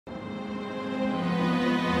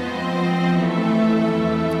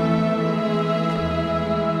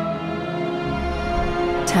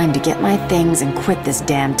Time to get my things and quit this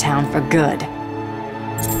damn town for good.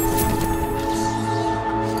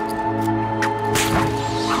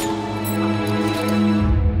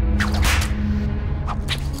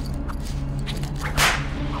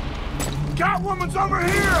 Catwoman's over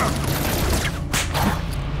here!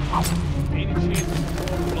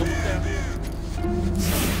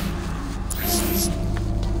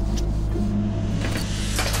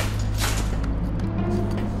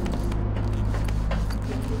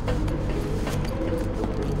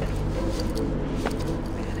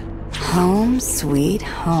 Home sweet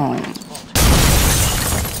home.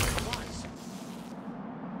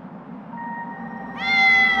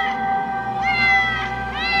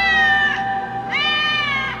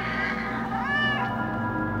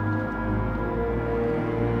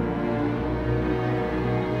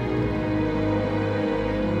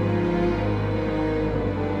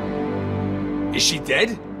 Is she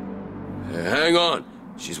dead? Hang on.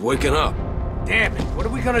 She's waking up. Damn it, what are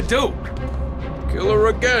we gonna do? Kill her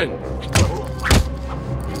again.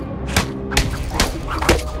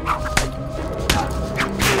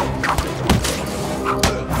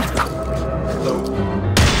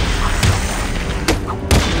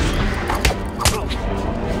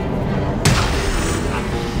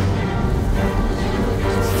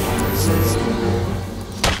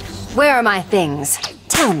 Where are my things?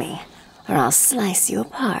 Tell me, or I'll slice you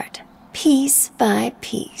apart, piece by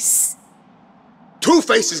piece.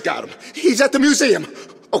 Two-Face has got him. He's at the museum,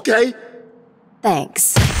 okay?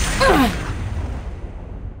 Thanks.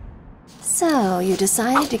 So, you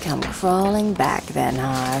decided to come crawling back then,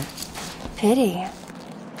 Harv. Pity.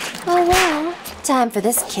 Oh well, time for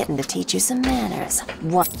this kitten to teach you some manners.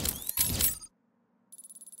 Once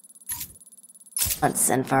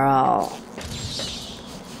and for all.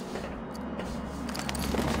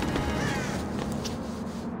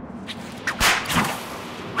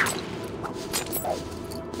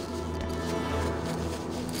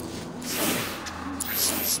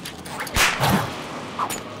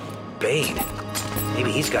 Bane.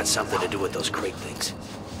 Maybe he's got something to do with those crate things.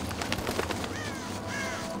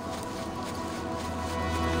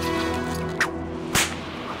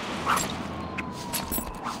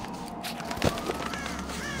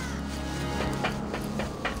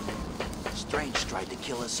 Strange tried to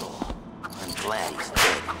kill us all. I'm glad he's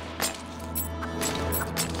dead.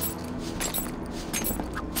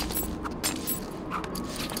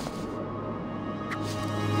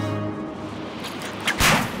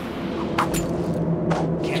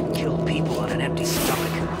 Can't kill people on an empty stomach.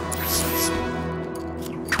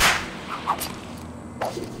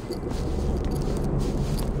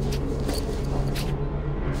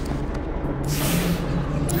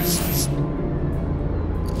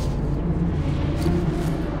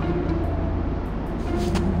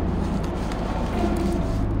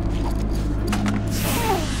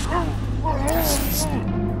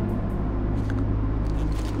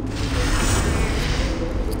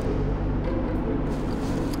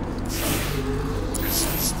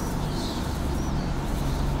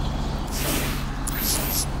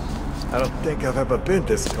 I don't think I've ever been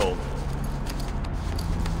this cold.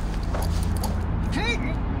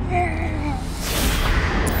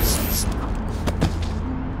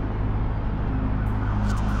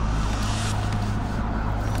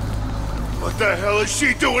 What the hell is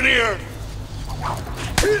she doing here?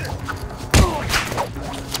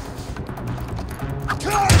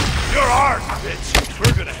 You're ours, bitch!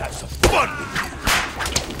 We're gonna have some fun with you!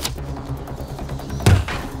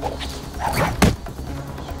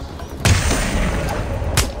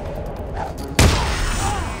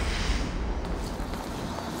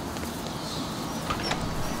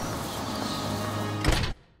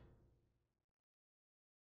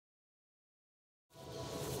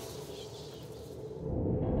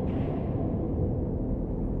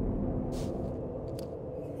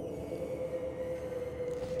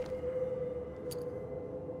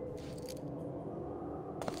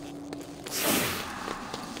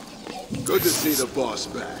 Good to see the boss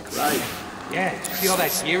back, right? Yeah, did you see all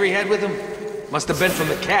that gear he had with him? Must have been from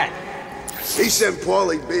the cat. He sent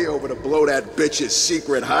Paulie B over to blow that bitch's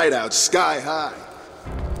secret hideout sky high.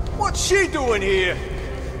 What's she doing here?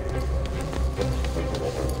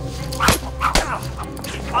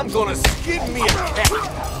 I'm gonna skin me a cat.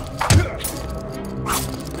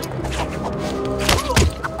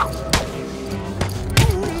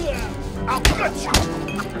 I'll gut you.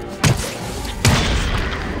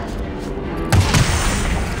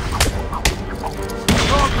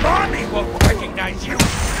 Your mommy won't recognize you.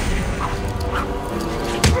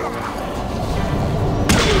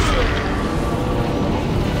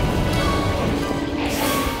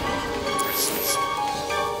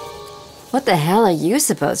 What the hell are you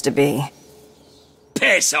supposed to be?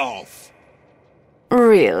 Piss off!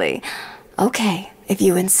 Really? Okay, if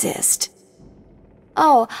you insist.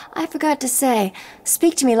 Oh, I forgot to say,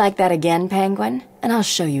 speak to me like that again, Penguin, and I'll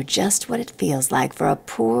show you just what it feels like for a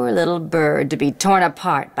poor little bird to be torn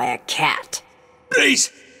apart by a cat.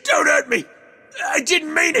 Please, don't hurt me! I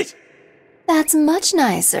didn't mean it! That's much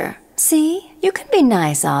nicer. See? You can be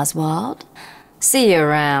nice, Oswald. See you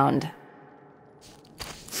around.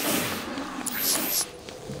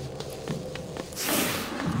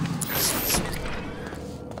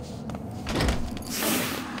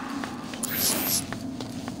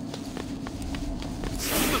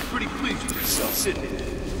 Pretty pleased with yourself, didn't you?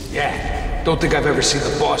 Yeah, don't think I've ever seen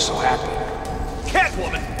the boss so happy.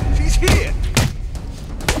 Catwoman! She's here!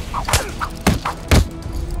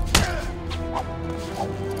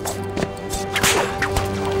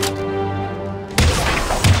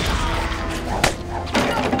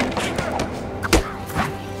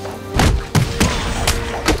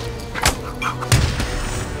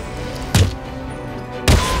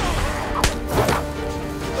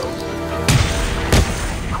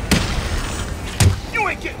 You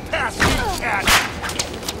ain't getting past me, cat!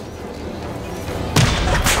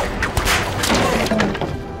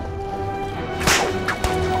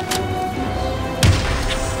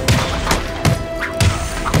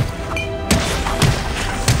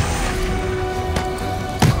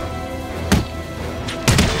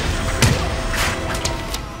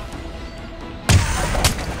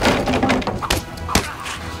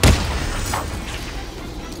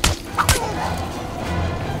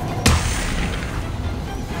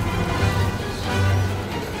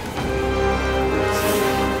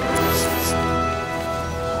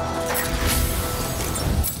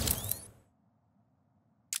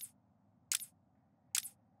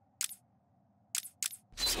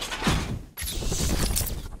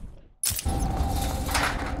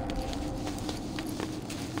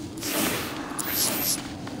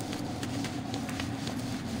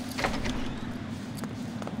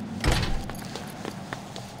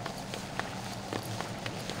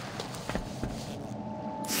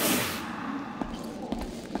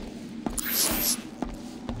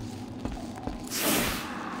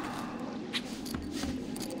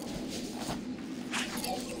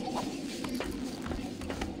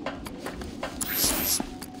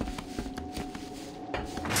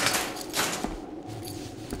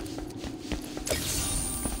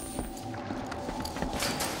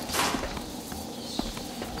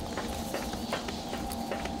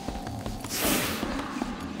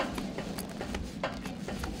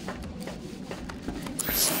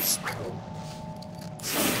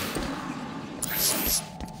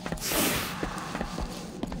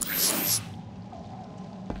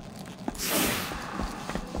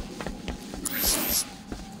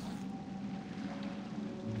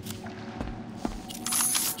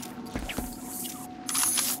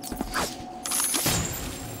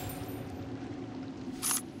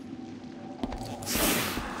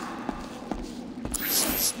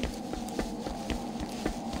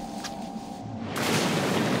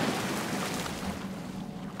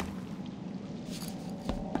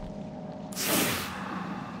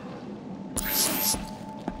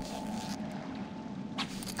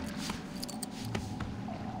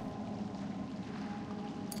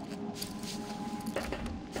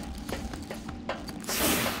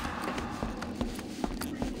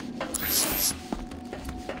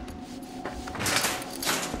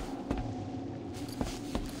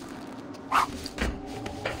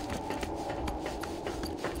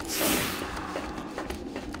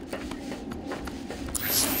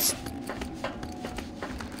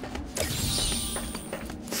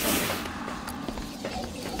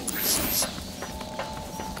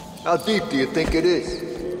 How deep do you think it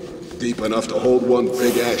is? Deep enough to hold one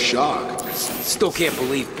big-ass shark. Still can't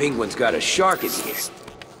believe Penguin's got a shark in here.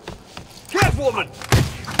 Catwoman!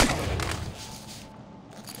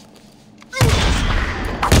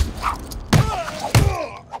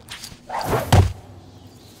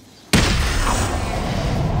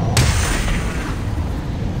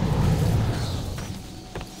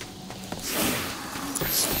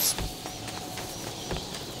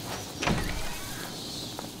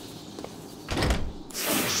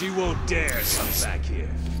 She won't dare come back here.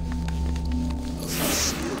 Oh,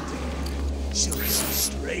 she'll dare. She'll come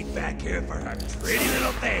straight back here for her pretty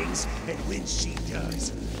little things, and when she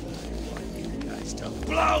does, I want you guys to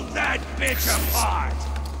blow that bitch apart!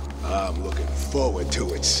 I'm looking forward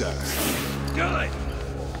to it, sir. Good!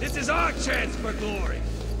 This is our chance for glory!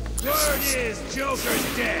 Word is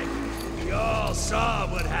Joker's dead! We all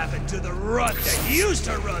saw what happened to the runt that used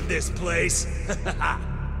to run this place!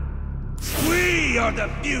 We are the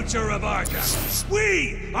future of Arkham!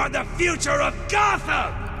 We are the future of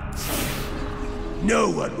Gotham! No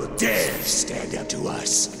one will dare stand up to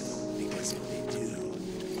us. Because if they do,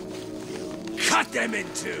 we'll cut them in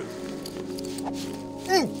two.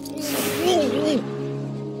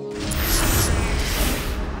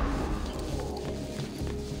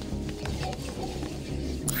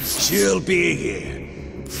 She'll be here.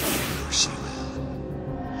 Oh, she will.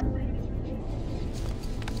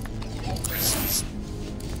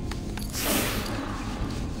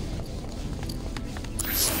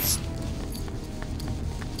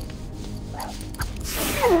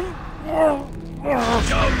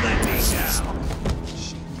 Don't let me down.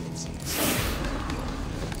 She gets here.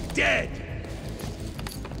 Dead.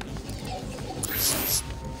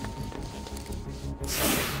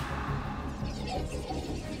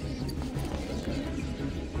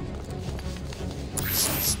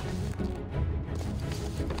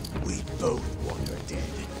 We both want her dead.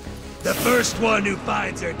 The first one who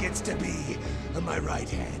finds her gets to be my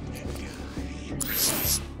right-hand guy.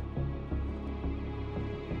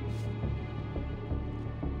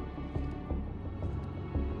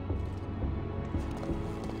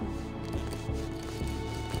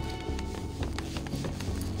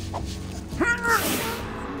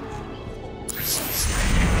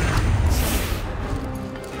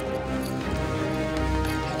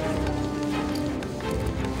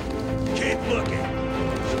 Keep looking.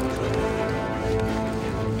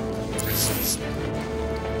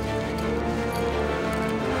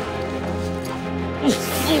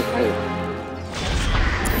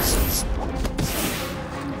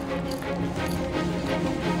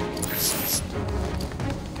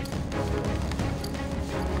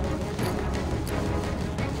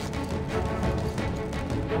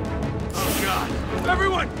 Oh God!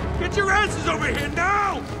 Everyone, get your asses over here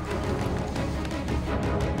now!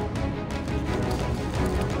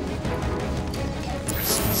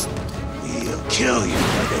 We'll kill you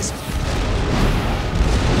for this.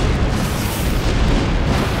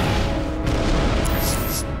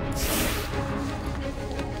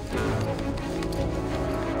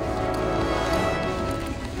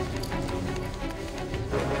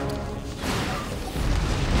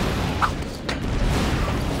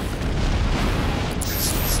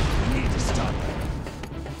 We need to stop them.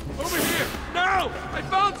 Over here! Now! I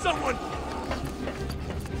found someone!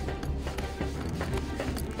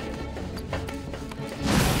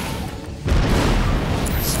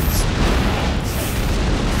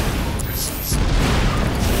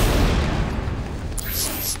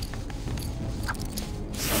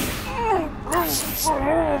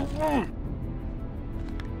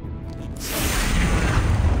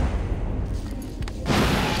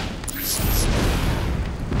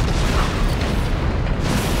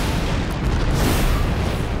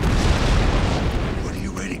 What are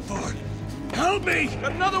you waiting for? Help me!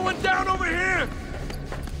 Got another one down over here!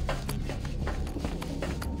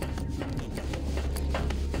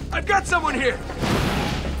 I've got someone here!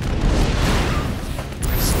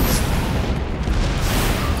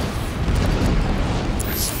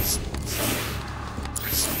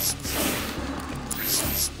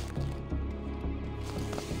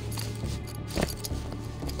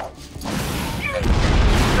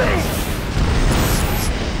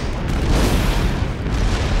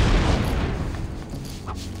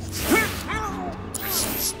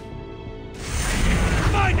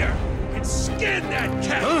 Find her and skin that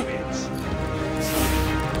cat bitch!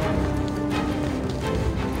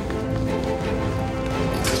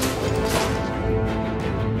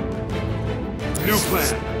 New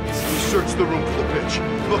plan. We search the room for the bitch.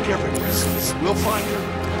 Look everywhere. We'll find her.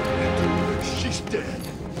 And she's dead.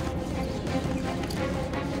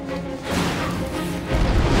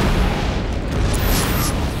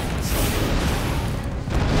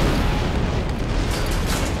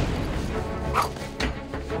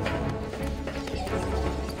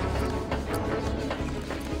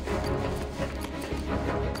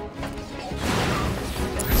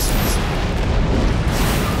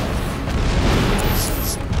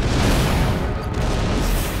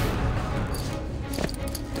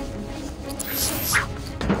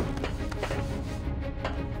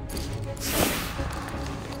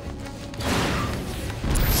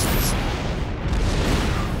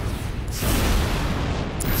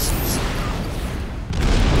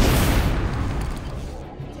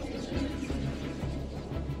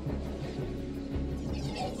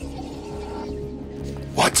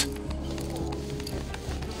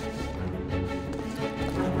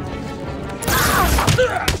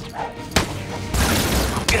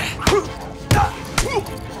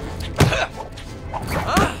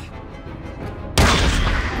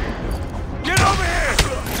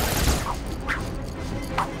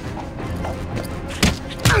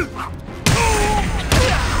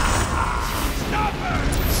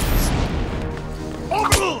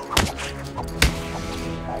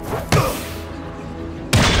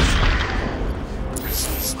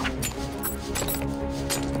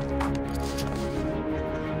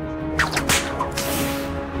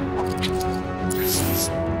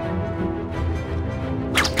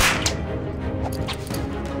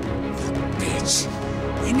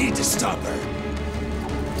 stop her.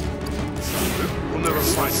 We'll never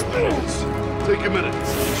find her. Take a minute.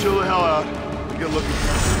 Chill the hell out. And get looking.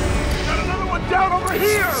 Got another one down over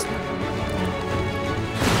here!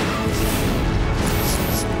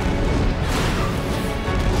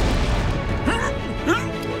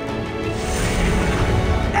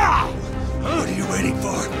 What are you waiting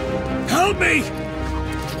for? Help me!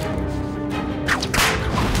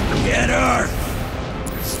 Get her!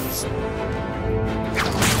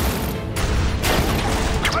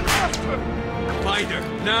 I lost her! Find her,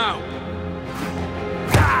 now!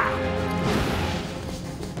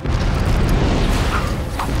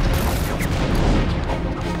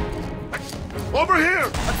 Over here!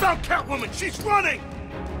 I found Catwoman! She's running!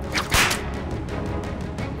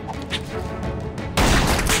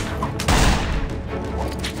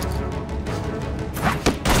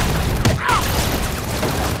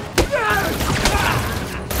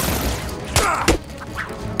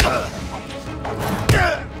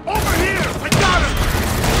 Over here! I got her!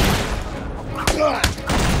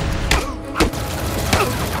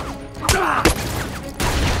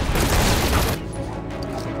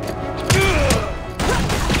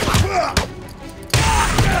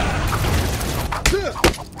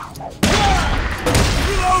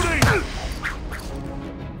 Reloading!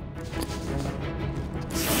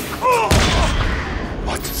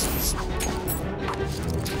 What?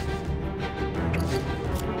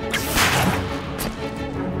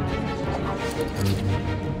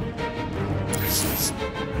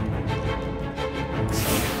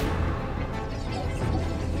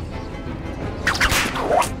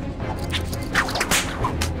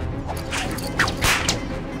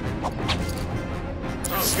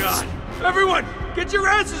 Oh God! Everyone, get your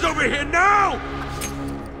asses over here now!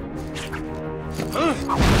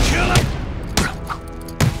 Kill him!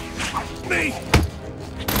 Me!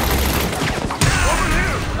 Over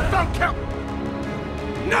here! I found Cat...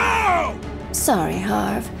 No! Sorry,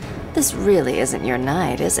 Harv. This really isn't your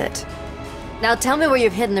night, is it? Now tell me where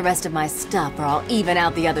you've hidden the rest of my stuff, or I'll even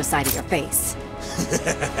out the other side of your face.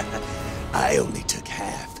 I only took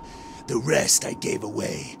half. The rest I gave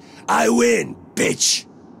away. I win, bitch!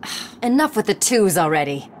 Enough with the twos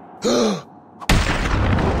already.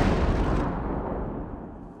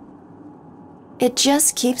 It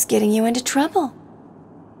just keeps getting you into trouble.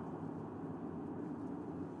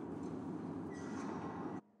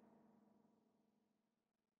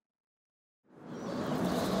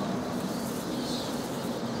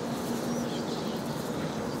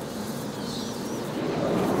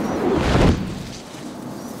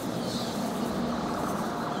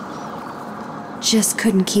 Just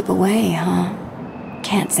couldn't keep away, huh?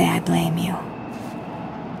 Can't say I blame you.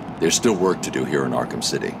 There's still work to do here in Arkham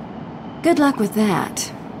City. Good luck with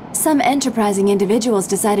that. Some enterprising individuals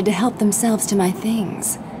decided to help themselves to my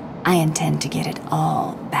things. I intend to get it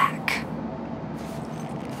all back.